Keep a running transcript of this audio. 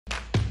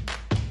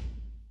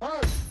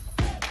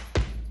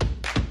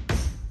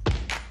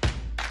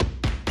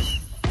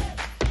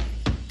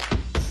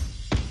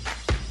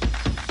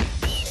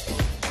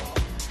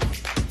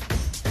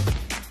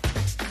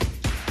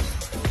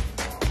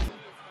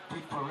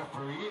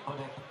referee,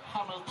 Arnett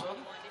Hamilton.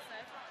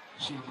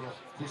 She'll be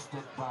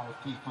assisted by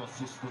FIFA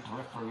assistant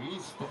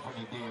referees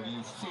Stephanie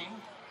Daly Singh,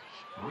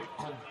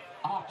 Rickton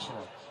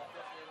Archer,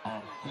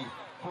 and the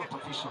fourth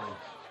official,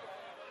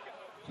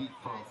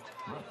 FIFA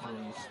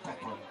referee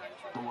Stephen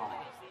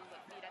Dwyer.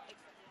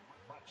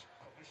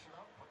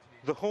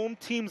 The home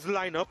team's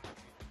lineup: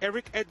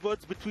 Eric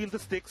Edwards between the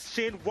sticks,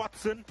 Shane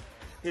Watson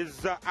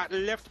is at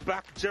left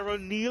back, Gerald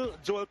Neal,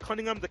 Joel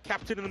Cunningham, the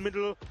captain, in the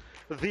middle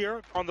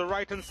there. On the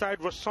right hand side,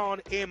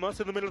 Rashawn Amos.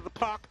 In the middle of the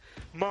park,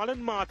 Marlon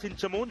Martin,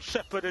 Jamon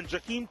Shepherd and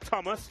Jaheim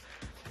Thomas.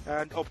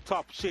 And up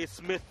top, Shea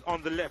Smith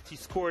on the left. He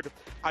scored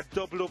a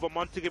double over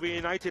Montego Bay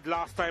United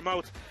last time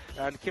out.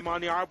 And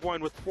Kimani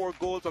Arboin with 4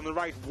 goals on the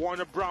right.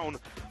 Warner Brown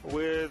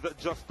with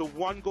just the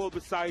 1 goal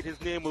beside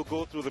his name will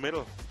go through the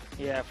middle.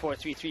 Yeah,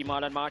 4-3-3.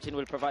 Marlon Martin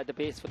will provide the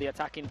base for the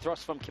attacking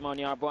thrust from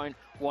Kimani Arboin,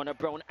 Warner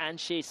Brown and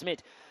Shea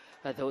Smith.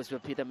 Those will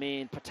be the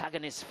main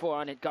protagonists for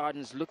Arnett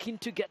Gardens, looking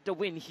to get the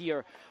win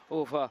here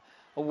over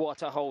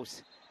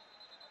Waterhouse.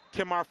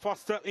 Kemar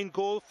Foster in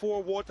goal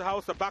for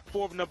Waterhouse, a back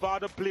four of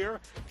Nevada Blair,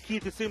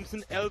 Keith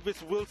Simpson,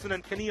 Elvis Wilson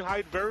and Kenny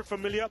Hyde, very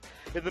familiar.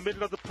 In the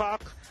middle of the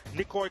park,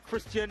 Nicoy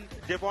Christian,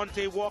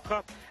 Devontae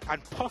Walker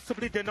and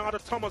possibly Denada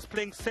Thomas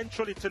playing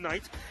centrally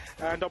tonight.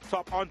 And up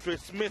top, Andre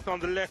Smith on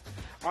the left,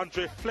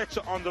 Andre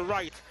Fletcher on the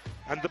right.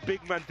 And the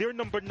big man, their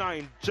number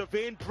 9,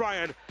 Javane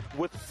Bryan,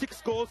 with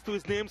 6 goals to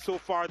his name so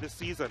far this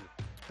season.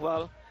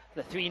 Well,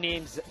 the 3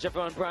 names,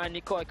 Javane Bryan,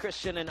 Nicoy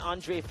Christian and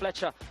Andre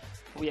Fletcher,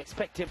 we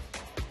expect him.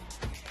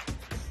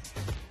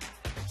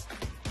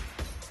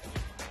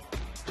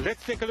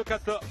 Let's take a look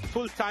at the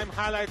full-time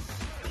highlights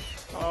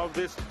of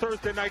this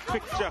Thursday night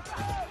fixture.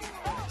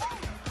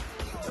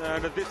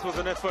 And this was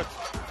an effort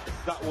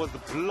that was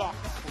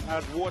blocked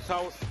at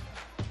Waterhouse.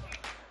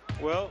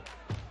 Well,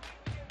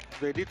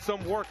 they did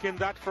some work in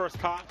that first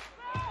half,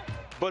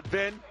 but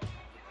then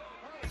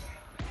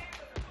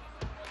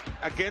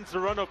against the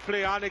run of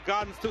play, Arnett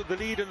Gardens took the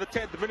lead in the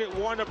 10th minute.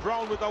 Warner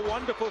Brown with a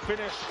wonderful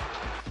finish.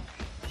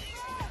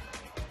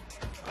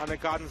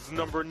 Arnett Gardens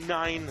number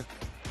 9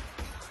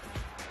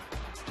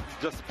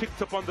 just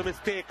picked up on the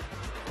mistake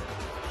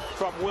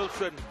from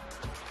Wilson.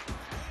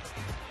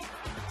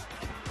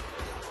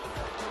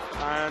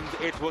 And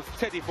it was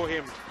steady for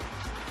him.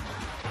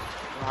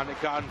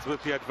 Arnett Gardens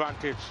with the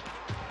advantage.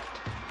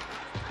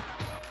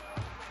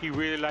 He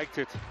really liked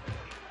it.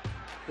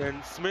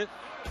 Then Smith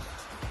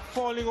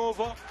falling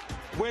over,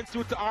 went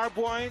through to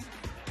Arboin,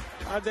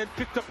 and then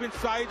picked up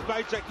inside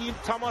by Jaheim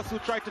Thomas, who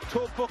tried to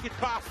toe poke it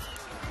past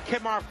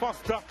Kemar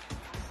Foster,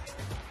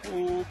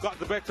 who got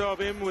the better of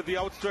him with the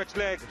outstretched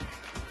leg.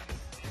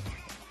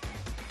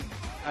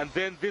 And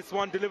then this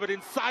one delivered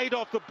inside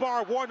off the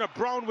bar. Warner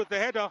Brown with the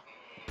header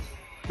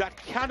that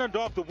cannoned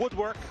off the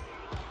woodwork.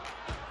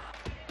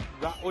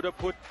 That would have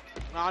put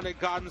Arnett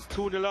Gardens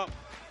 2-0 up.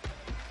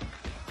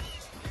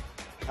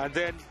 And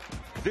then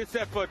this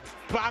effort,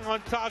 bang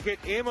on target.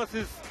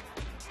 Amos's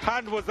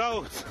hand was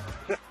out.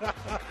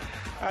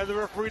 And the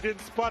referee didn't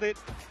spot it.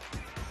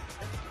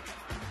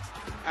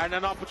 And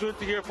an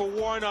opportunity here for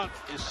Warner.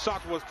 His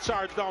shot was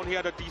charged down. He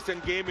had a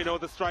decent game, you know,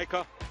 the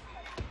striker.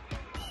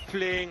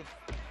 Playing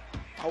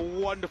a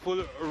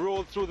wonderful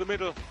roll through the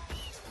middle.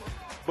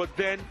 But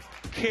then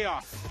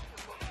chaos.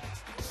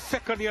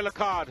 Second yellow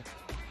card.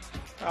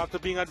 After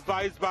being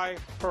advised by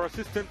her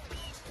assistant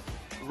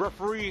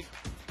referee,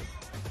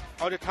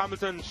 Arnett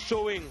Hamilton,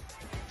 showing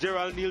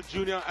Gerald Neal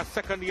Jr. a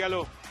second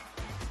yellow,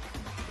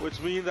 which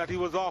means that he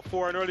was off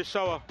for an early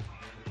shower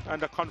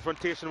and a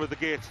confrontation with the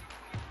gate.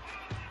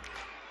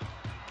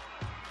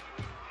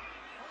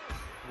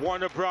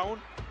 Warner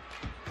Brown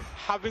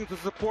having to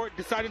support,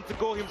 deciding to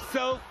go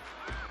himself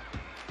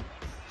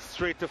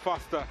straight to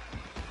Foster.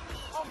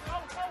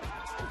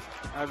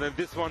 And then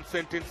this one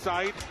sent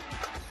inside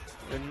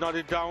and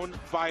nodded down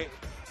by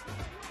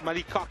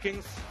Malik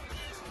Cockings.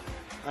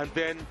 And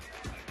then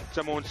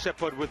Jamon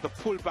Shepherd with the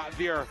pullback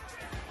there,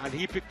 and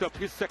he picked up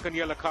his second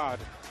yellow card.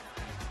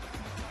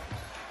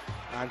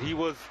 And he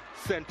was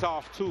sent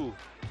off too.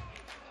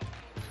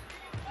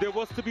 There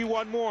was to be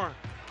one more,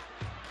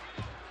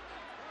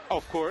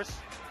 of course.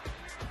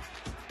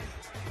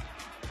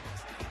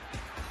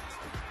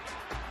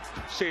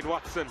 Shane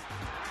Watson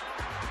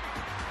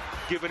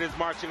given his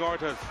marching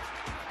orders.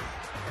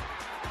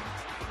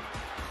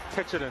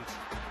 Petulant.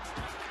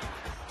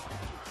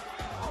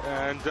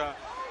 And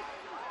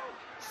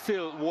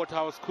still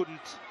Waterhouse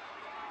couldn't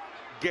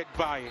get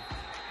by.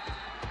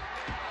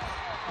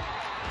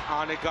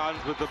 Arnett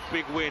Gardens with a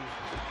big win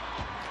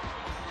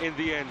in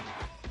the end.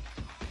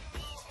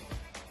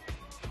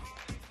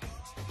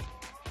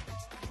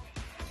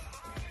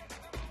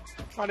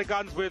 Arnett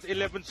Gardens with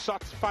 11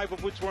 shots, 5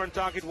 of which were on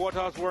target.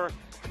 Waterhouse were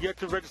yet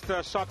to register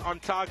a shot on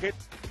target.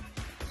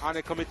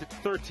 Arnett committed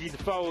 13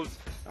 fouls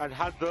and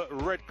had the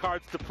red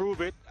cards to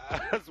prove it,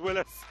 as well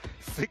as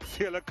 6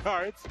 yellow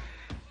cards.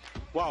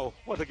 Wow,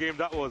 what a game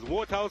that was.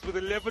 Waterhouse with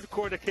 11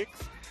 corner kicks.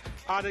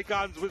 Arnett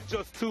Gardens with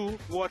just 2.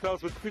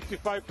 Waterhouse with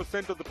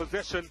 55% of the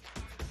possession.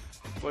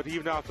 But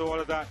even after all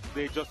of that,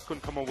 they just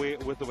couldn't come away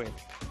with the win.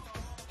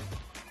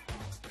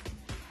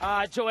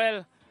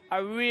 Joel,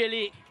 a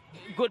really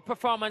good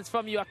performance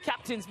from you, a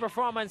captain's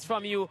performance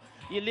from you.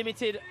 You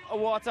limited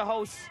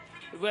Waterhouse.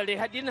 Well, they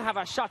didn't have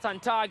a shot on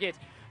target.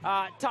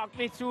 Talk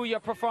me through your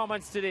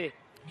performance today.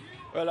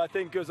 Well, I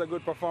think it was a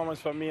good performance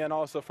from me and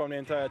also from the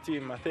entire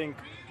team. I think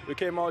we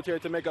came out here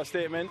to make a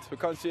statement. We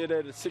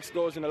conceded 6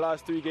 goals in the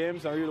last 3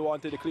 games and really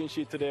wanted a clean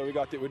sheet today. We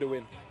got it with the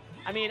win.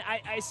 I mean,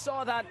 I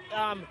saw that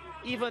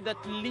even the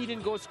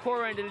leading goal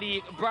scorer in the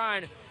league,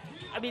 Brian,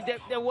 I mean,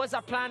 there was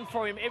a plan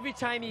for him. Every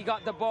time he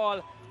got the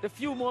ball, the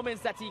few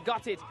moments that he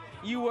got it,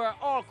 you were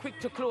all quick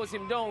to close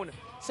him down.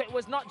 So it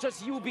was not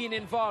just you being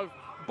involved,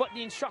 but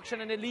the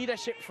instruction and the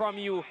leadership from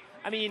you.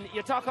 I mean,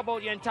 you talk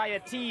about your entire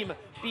team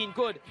being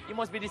good. You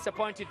must be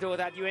disappointed, though,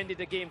 that you ended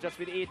the game just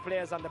with 8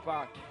 players on the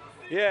park.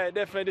 Yeah,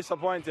 definitely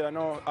disappointed, I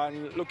know.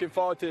 And looking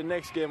forward to the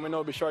next game, we know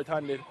we'll be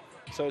short-handed.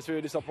 So it's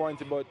really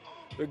disappointing, but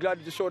we're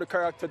glad to show the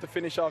character to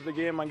finish off the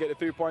game and get the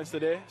 3 points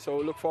today. So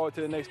we look forward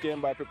to the next game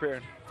by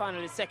preparing.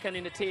 Finally, second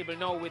in the table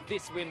now with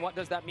this win. What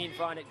does that mean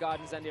for Arnett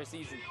Gardens and their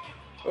season?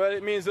 Well,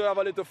 it means we have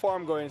a little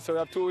form going. So we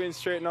have 2 wins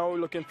straight now. We're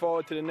looking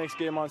forward to the next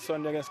game on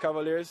Sunday against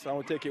Cavaliers, and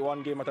we'll take it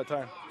 1 game at a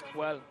time.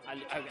 Well,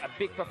 a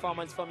big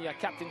performance from you, a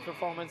captain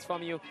performance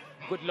from you.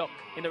 Good luck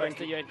in the rest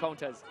of your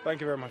encounters.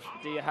 Thank you very much.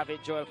 There you have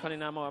it. Joel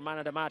Cunningham, our man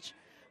of the match,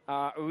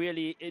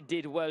 really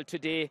did well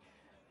today.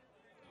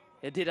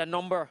 He did a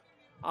number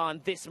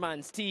on this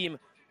man's team.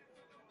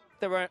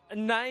 There were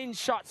 9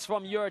 shots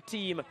from your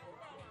team,